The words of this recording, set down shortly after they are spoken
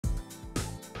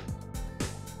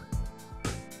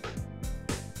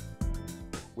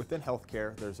Within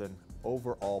healthcare, there's an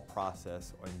overall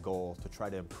process and goal to try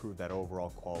to improve that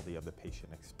overall quality of the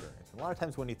patient experience. And a lot of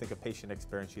times when you think of patient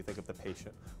experience, you think of the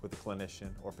patient with the clinician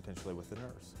or potentially with the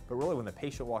nurse. But really when the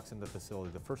patient walks into the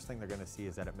facility, the first thing they're going to see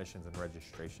is that admissions and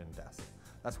registration desk.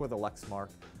 That's where the Lexmark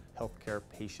Healthcare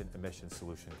Patient Admission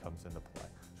Solution comes into play.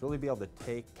 To really be able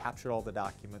to capture all the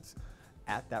documents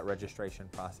at that registration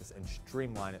process and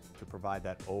streamline it to provide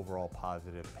that overall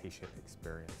positive patient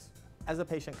experience. As a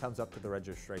patient comes up to the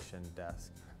registration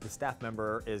desk, the staff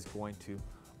member is going to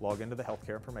log into the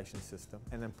healthcare information system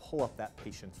and then pull up that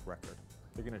patient's record.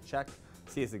 They're going to check,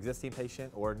 see if it's an existing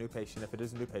patient or a new patient. If it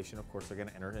is a new patient, of course, they're going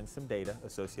to enter in some data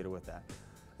associated with that.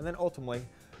 And then ultimately,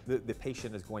 the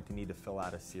patient is going to need to fill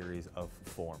out a series of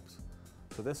forms.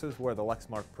 So this is where the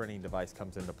Lexmark printing device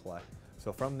comes into play.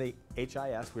 So from the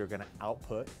HIS, we're going to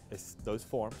output those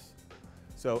forms.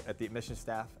 So at the admission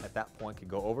staff at that point could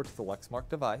go over to the Lexmark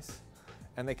device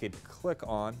and they could click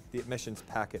on the admissions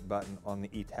packet button on the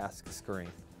e-task screen.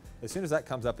 As soon as that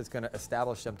comes up, it's going to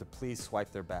establish them to please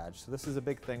swipe their badge. So this is a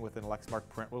big thing within Lexmark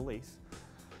print release.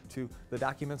 The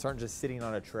documents aren't just sitting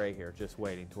on a tray here, just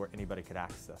waiting to where anybody could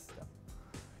access them.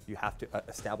 You have to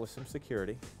establish some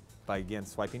security. By again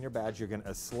swiping your badge, you're going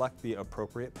to select the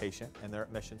appropriate patient and their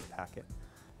admissions packet.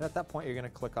 And at that point, you're going to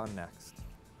click on Next.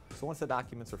 So once the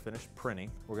documents are finished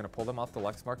printing, we're going to pull them off the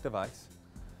Lexmark device.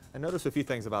 And notice a few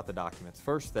things about the documents.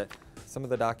 First, that some of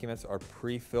the documents are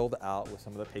pre-filled out with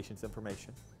some of the patient's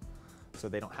information, so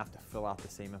they don't have to fill out the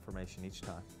same information each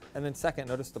time. And then second,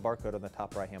 notice the barcode on the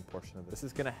top right-hand portion of this. This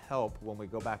is going to help when we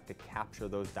go back to capture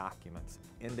those documents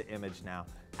into ImageNow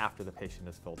after the patient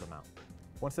has filled them out.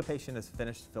 Once the patient has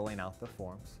finished filling out the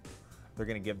forms, they're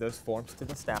going to give those forms to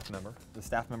the staff member. The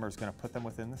staff member is going to put them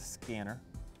within the scanner.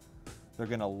 They're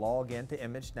going to log into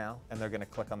ImageNow and they're going to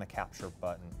click on the capture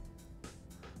button.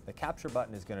 The capture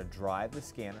button is going to drive the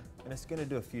scanner and it's going to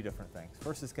do a few different things.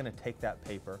 First, it's going to take that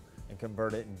paper and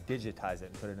convert it and digitize it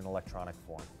and put it in electronic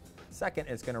form. Second,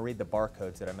 it's going to read the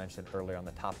barcodes that I mentioned earlier on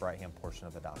the top right-hand portion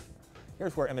of the document.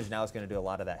 Here's where ImageNow is going to do a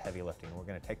lot of that heavy lifting. We're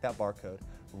going to take that barcode,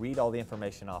 read all the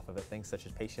information off of it, things such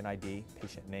as patient ID,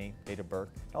 patient name, date of birth,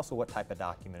 and also what type of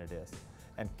document it is,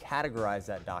 and categorize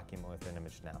that document within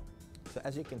ImageNow. So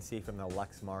as you can see from the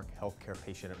Lexmark Healthcare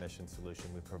Patient Admission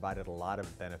Solution, we provided a lot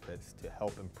of benefits to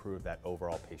help improve that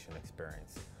overall patient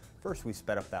experience. First, we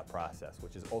sped up that process,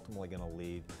 which is ultimately going to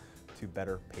lead to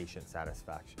better patient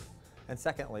satisfaction. And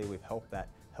secondly, we've helped that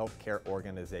healthcare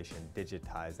organization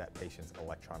digitize that patient's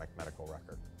electronic medical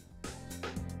record.